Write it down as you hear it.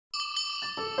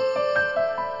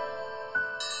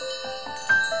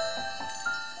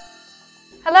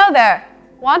Hello there!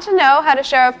 Want to know how to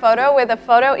share a photo with a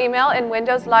photo email in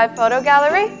Windows Live Photo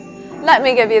Gallery? Let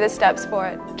me give you the steps for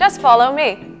it. Just follow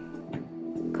me.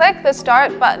 Click the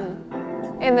Start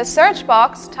button. In the search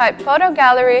box, type Photo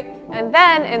Gallery, and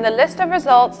then in the list of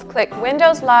results, click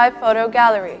Windows Live Photo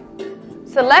Gallery.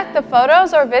 Select the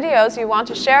photos or videos you want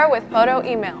to share with Photo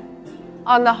Email.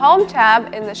 On the Home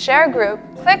tab in the Share group,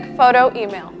 click Photo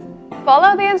Email.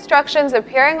 Follow the instructions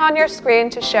appearing on your screen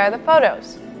to share the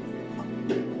photos.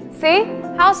 See?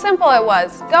 How simple it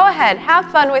was. Go ahead,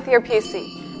 have fun with your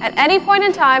PC. At any point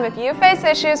in time, if you face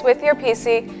issues with your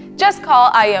PC, just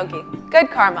call iYogi. Good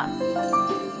karma.